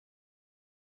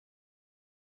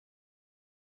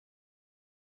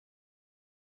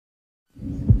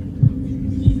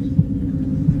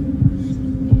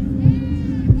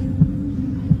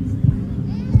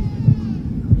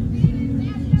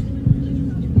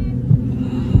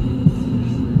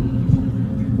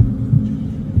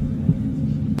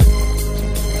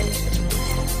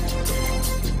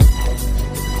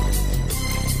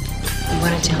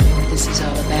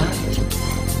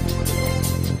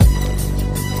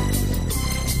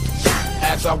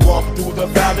As I walk through the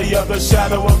valley of the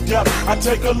shadow of death, I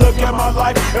take a look at my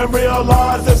life and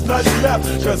realize there's nothing left.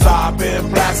 Cause I've been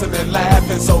blasting and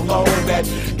laughing so long that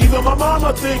even my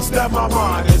mama thinks that my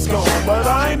mind is gone. But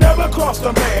I ain't never crossed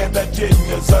a man that didn't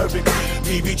deserve it.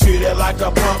 Me be treated like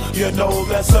a punk, you know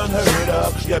that's unheard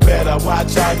of. You better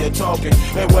watch how you're talking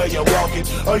and where you're walking,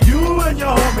 or you and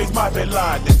your homies might be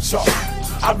lying to chalk.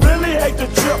 I really hate the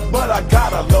trip, but I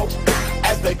gotta low.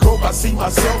 As they croak, I see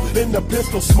myself in the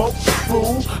pistol smoke.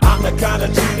 Fool, I'm the kind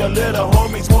of G the little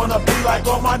homies wanna be like,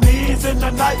 on my knees in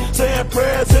the night, saying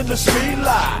prayers in the street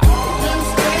light. Been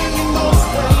spending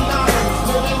most of the night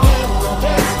living in the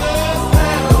gangsta's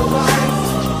paradise.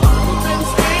 Been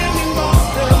spending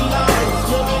most of the night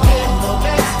living in the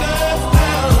gangsta's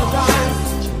paradise.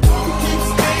 Keep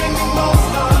spending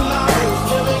most of the night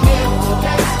living in the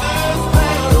gangsta's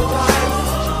paradise.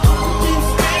 Keep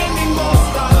spending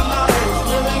most of the night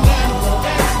living in the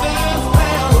gangsta's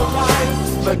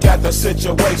paradise. Look at the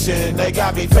situation they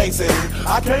got me facing.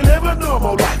 I can't live a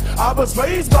normal life. I was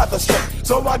raised by the street,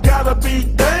 so I gotta be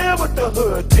down with the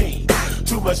hood team.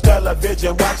 Too much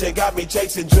television watching got me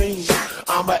chasing dreams.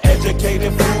 I'm an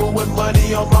educated fool with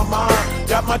money on my mind.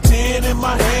 Got my tin in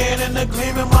my hand and a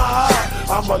gleam in my eye.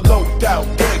 I'm a loped out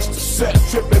gangster, set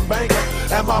tripping banker,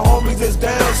 and my homies is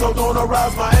down, so don't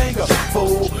arouse my anger.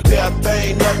 Fool, death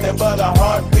ain't nothing but a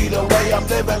heartbeat away. I'm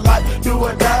living life, do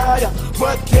or die.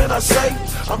 What can I say?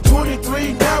 I'm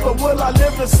 23 now, but will I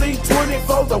live to see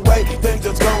 24? The way things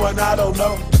is going, I don't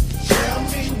know. Tell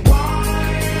me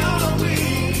why are we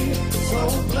so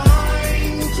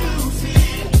blind to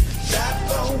see that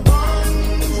the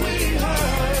ones we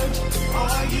hurt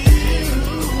are you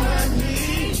and me?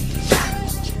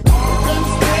 Been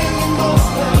spending most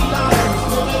of the night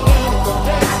living in the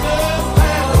gangsta's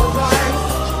paradise.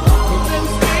 Been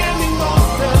spending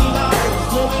most of the night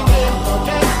living in the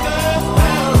gangsta's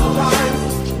paradise.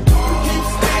 Keep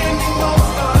spending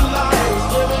most of the night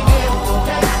living in the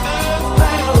gangsta's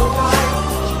paradise.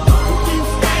 Keep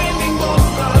spending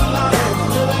most of the night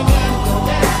living in the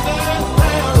gangsta's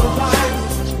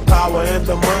paradise. Power and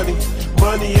the money,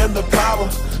 money and the power.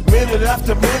 Minute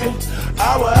after minute,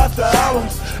 hour after hour,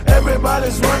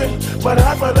 everybody's running, but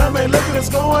half of them ain't looking what's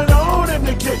going on in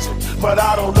the kitchen. But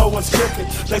I don't know what's cooking.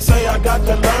 They say I got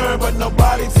to learn, but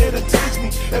nobody's here to teach me.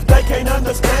 If they can't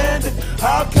understand it,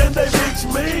 how can they reach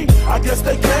me? I guess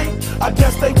they can't, I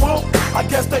guess they won't, I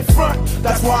guess they front.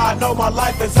 That's why I know my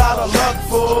life is out of luck,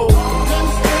 fool. Been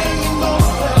spending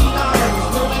most of